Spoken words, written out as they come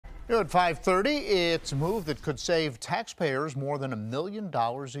New at 5:30, it's a move that could save taxpayers more than $1 million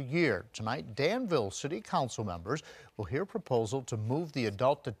a year. Tonight, Danville City Council members will hear a proposal to move the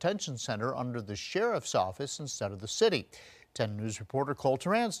adult detention center under the sheriff's office instead of the city. 10 News reporter Colter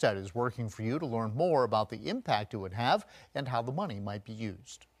Anstead is working for you to learn more about the impact it would have and how the money might be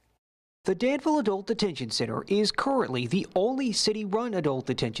used. The Danville Adult Detention Center is currently the only city-run adult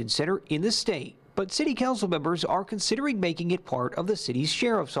detention center in the state, but city council members are considering making it part of the city's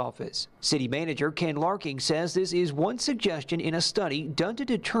sheriff's office. City manager Ken Larking says this is one suggestion in a study done to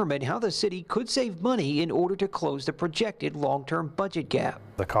determine how the city could save money in order to close the projected long-term budget gap.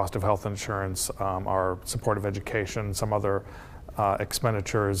 The cost of health insurance, our supportive education, some other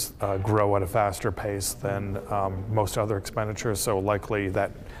expenditures grow at a faster pace than most other expenditures, so likely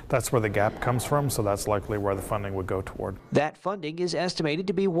that's where the gap comes from, so that's likely where the funding would go toward. That funding is estimated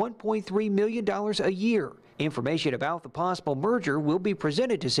to be $1.3 million a year. Information about the possible merger will be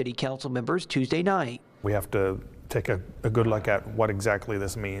presented to City Council members Tuesday night. We have to take a good look at what exactly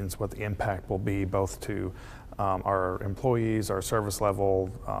this means, what the impact will be both to our employees, our service level,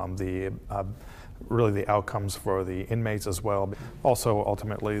 really the outcomes for the inmates as well. Also,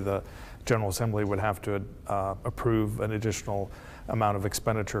 ultimately, the General Assembly would have to approve an additional amount of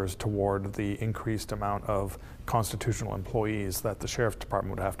expenditures toward the increased amount of constitutional employees that the Sheriff's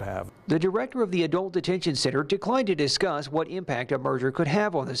Department would have to have. The director of the Adult Detention Center declined to discuss what impact a merger could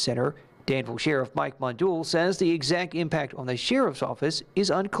have on the center. Danville Sheriff Mike Mundul says the exact impact on the Sheriff's Office is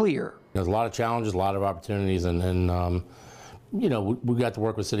unclear. There's a lot of challenges, a lot of opportunities, and you know, we got to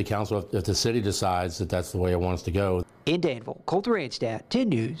work with City Council if the city decides that that's the way it wants to go. In Danville, Colter Anstead, 10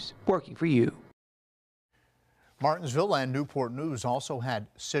 News, working for you. Martinsville and Newport News also had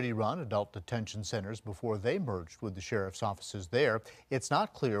city-run adult detention centers before they merged with the sheriff's offices there. It's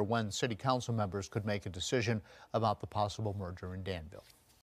not clear when city council members could make a decision about the possible merger in Danville.